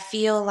I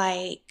feel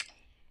like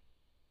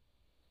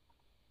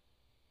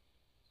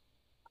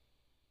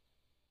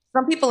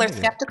some people I are think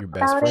it's skeptical your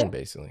best about it. friend,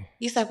 basically.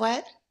 You said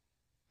what?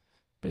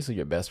 Basically,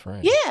 your best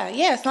friend. Yeah,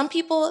 yeah. Some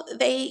people,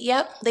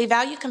 they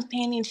value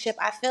companionship.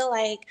 I feel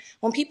like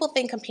when people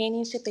think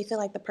companionship, they feel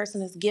like the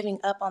person is giving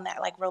up on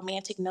that like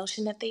romantic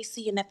notion that they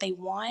see and that they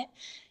want,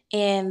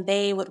 and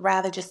they would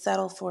rather just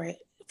settle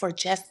for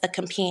just a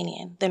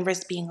companion than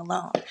risk being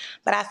alone.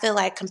 But I feel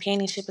like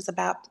companionship is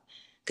about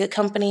good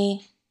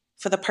company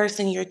for the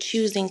person you're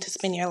choosing to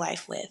spend your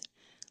life with.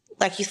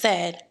 Like you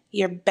said,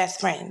 your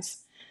best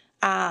friends.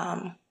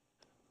 Um,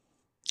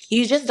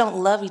 you just don't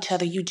love each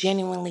other. You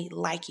genuinely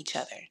like each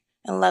other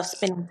and love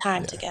spending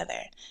time Yeah.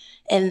 together.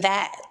 And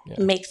that Yeah.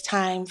 makes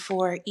time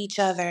for each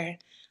other.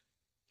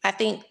 I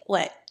think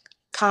what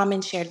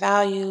common shared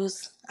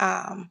values,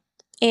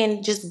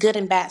 in just good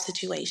and bad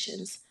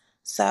situations.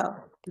 So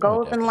Oh,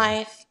 goals in definitely.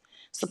 life,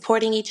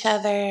 supporting each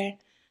other,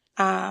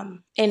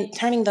 and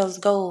turning those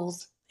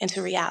goals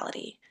into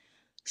reality.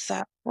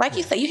 So, like you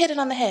Yeah. said, you hit it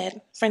on the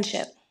head.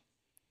 Friendship,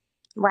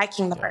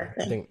 liking the Yeah. I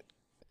person. think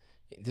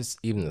just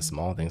even the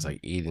small things like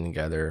eating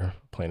together,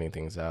 planning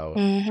things out,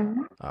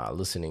 Hmm.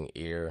 listening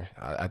ear.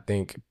 I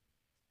think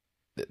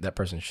that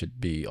person should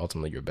be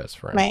ultimately your best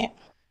friend. Right.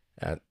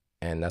 And,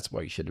 and that's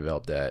why you should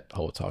develop that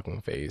whole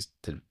talking phase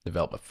to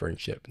develop a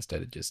friendship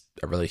instead of just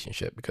a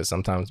relationship. Because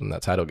sometimes when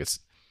that title gets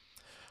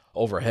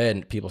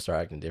overhead, people start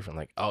acting different.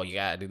 Like, oh, you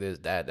gotta do this,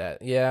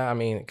 that. Yeah, I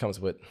mean, it comes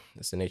with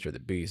it's the nature of the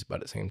beast. But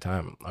at the same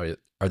time,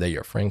 are they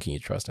your friend? Can you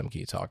trust them? Can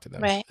you talk to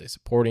them? Right. Are they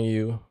supporting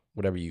you?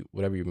 Whatever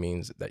you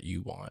means that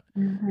you want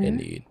and Hmm.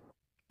 need.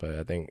 But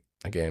I think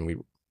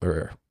again,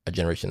 we're a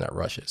generation that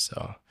rushes,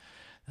 so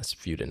that's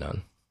few to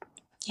none.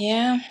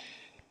 Yeah.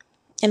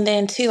 And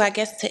then too, I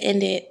guess to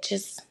end it,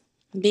 just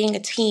being a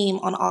team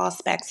on all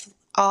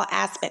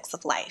aspects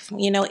of life.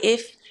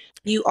 If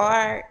you Definitely.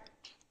 are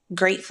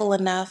grateful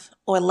enough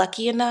or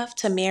lucky enough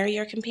to marry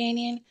your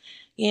companion,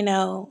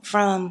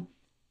 from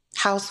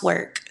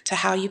housework to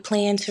how you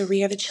plan to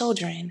rear the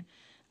children,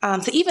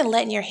 to even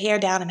letting your hair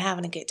down and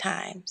having a good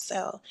time.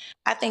 So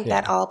I think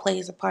that Yeah. all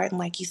plays a part. And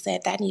like you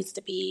said, that needs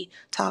to be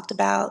talked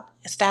about,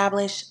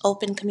 established,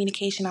 open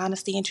communication,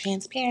 honesty, and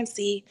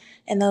transparency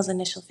in those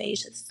initial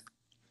phases.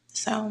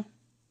 So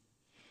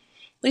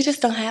we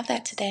just don't have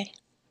that today.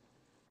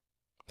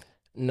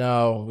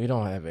 No, we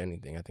don't have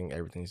anything. I think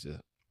everything's just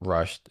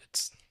rushed.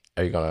 It's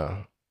are you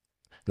gonna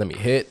let me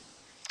hit?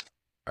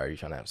 Are you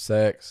trying to have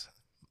sex?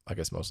 I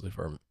guess mostly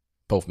for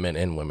both men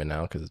and women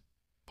now because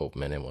both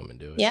men and women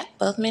do it. Yeah,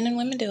 both men and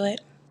women do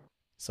it.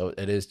 So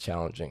it is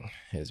challenging.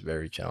 It's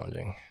very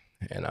challenging,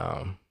 and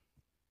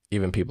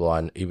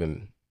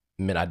even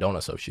men I don't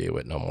associate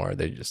with no more.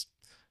 They just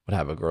would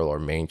have a girl or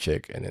main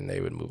chick, and then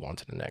they would move on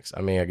to the next.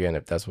 I mean, again,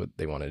 if that's what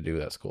they want to do,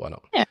 that's cool. I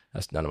don't. Yeah.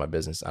 That's none of my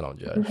business. I don't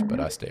judge, but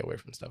Hmm. I stay away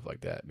from stuff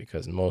like that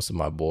because most of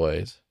my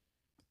boys,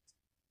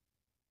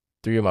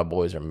 three of my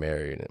boys are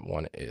married and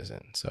one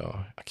isn't.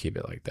 So I keep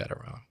it like that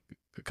around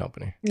good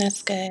company.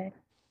 That's good.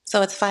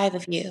 So it's five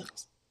of you.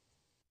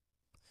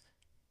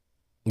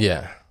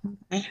 Yeah,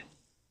 Okay.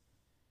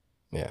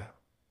 yeah.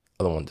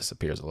 Other one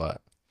disappears a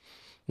lot.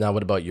 Now,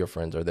 what about your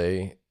friends? Are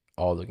they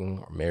all looking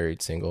or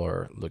married, single,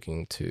 or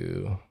looking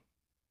to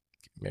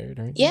get married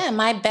or anything? Yeah,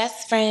 my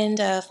best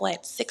friend of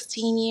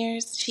 16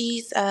 years,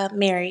 she's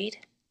married.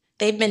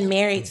 They've been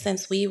married Mm.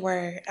 since we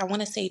were, I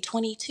want to say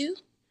 22.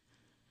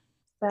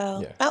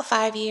 So Yeah. about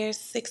 5 years,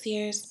 6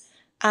 years.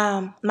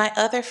 My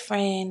other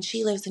friend,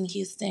 she lives in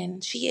Houston.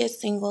 She is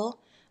single,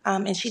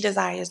 and she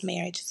desires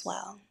marriage as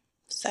well.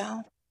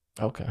 So,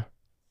 Okay.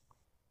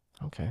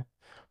 Okay.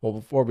 Well,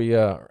 before we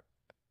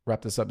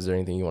wrap this up, is there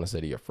anything you want to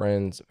say to your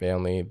friends,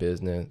 family,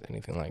 business,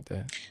 anything like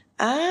that?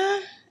 uh,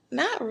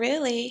 not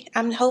really.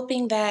 I'm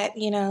hoping that,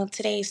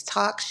 today's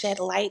talk shed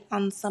light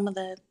on some of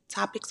the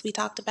topics we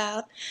talked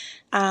about.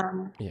 Yeah.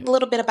 A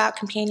little bit about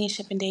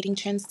companionship and dating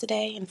trends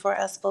today, and for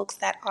us folks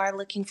that are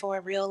looking for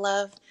real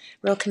love,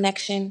 real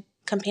connection,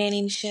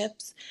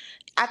 companionships,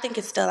 I think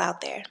it's still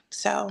out there.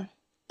 So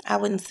I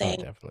wouldn't Oh, say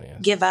it definitely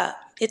is. give up.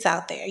 It's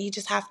out there. You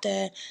just have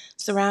to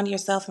surround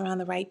yourself around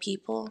the right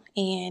people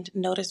and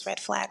notice red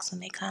flags when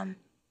they come.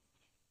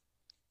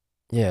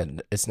 Yeah,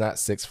 it's not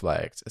Six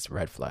Flags. It's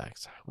red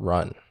flags.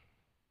 Run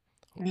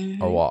or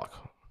Hmm. walk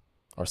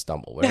or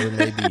stumble, whatever it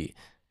may be.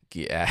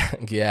 Get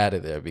out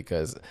of there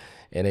because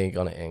it ain't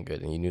gonna end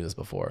good. And you knew this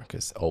before,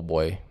 because oh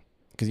boy,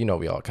 because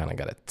we all kind of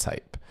got a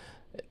type.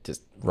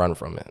 Just run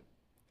from it.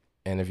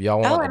 And if y'all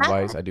Oh, want and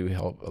advice, I do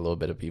help a little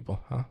bit of people,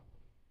 huh?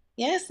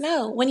 yes,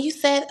 no. When you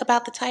said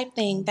about the type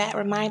thing, that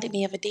reminded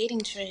me of a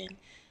dating trend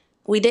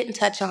we didn't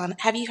touch on.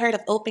 Have you heard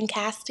of open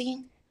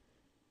casting?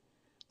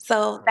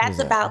 So What that's is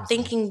that? Let me about see.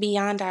 thinking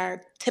beyond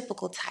our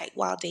typical type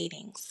while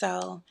dating.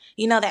 So,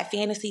 that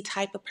fantasy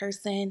type of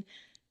person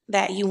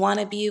that you want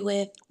to be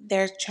with,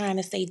 they're trying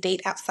to say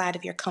date outside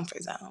of your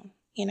comfort zone.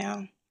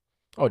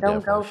 Oh, Don't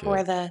definitely go for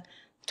should. the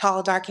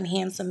tall, dark, and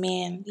handsome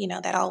man,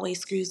 that always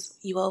screws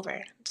you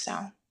over.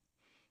 So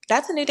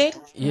that's a new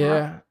dating trend.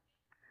 Yeah,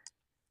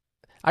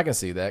 I can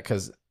see that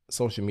because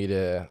social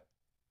media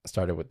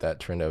started with that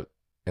trend of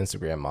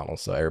Instagram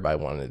models. So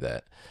everybody wanted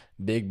that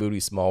big booty,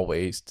 small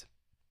waist.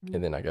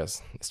 And then I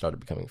guess it started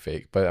becoming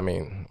fake. But I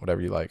mean,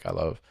 whatever you like, I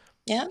love.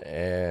 Yeah.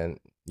 And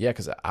yeah,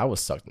 because I was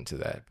sucked into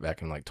that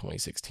back in like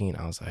 2016.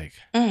 I was like,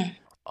 Mm.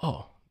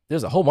 oh,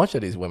 there's a whole bunch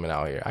of these women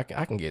out here. I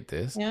can get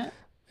this. Yeah.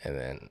 And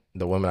then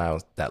the women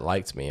that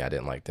liked me, I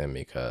didn't like them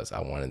because I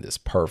wanted this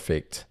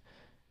perfect,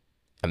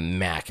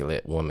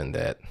 immaculate woman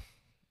that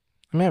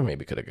I mean, I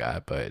maybe could have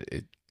got, but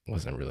it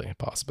wasn't really a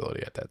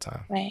possibility at that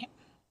time. Right.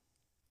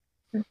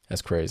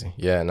 That's crazy.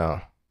 Yeah,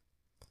 no.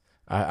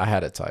 I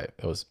had a type.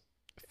 It was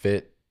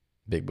fit,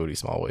 big booty,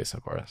 small waist,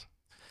 of course.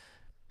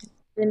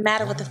 Didn't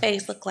matter what the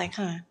face looked like,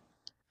 huh?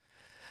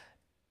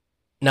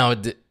 No,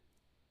 it did.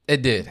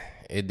 It did.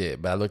 It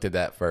did. But I looked at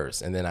that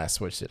first, and then I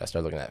switched it. I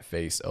started looking at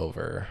face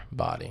over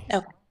body.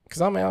 Okay.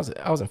 Because I mean, I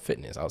was in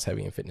fitness. I was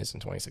heavy in fitness in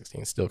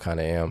 2016. Still kind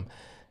of am.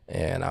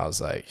 And I was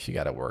like, she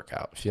got to work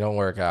out. If she don't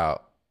work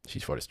out,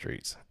 she's for the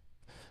streets.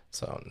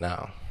 So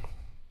now,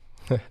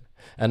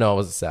 I know I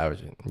was a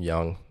savage,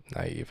 young,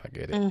 naive. I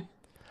get it.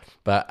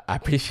 But I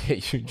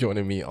appreciate you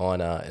joining me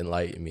on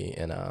Enlighten Me.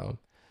 And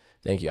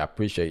thank you. I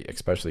appreciate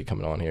especially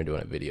coming on here and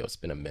doing a video. It's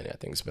been a minute. I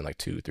think it's been like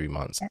 2-3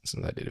 months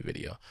since I did a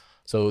video.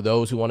 So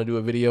those who want to do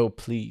a video,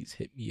 please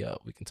hit me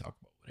up. We can talk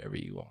about whatever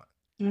you want.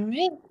 All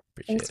right.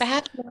 Appreciate Thanks for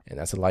having me. And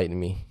that's Enlighten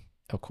Me,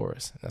 of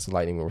course. That's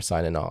Enlighten Me. We're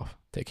signing off.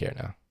 Take care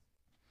now.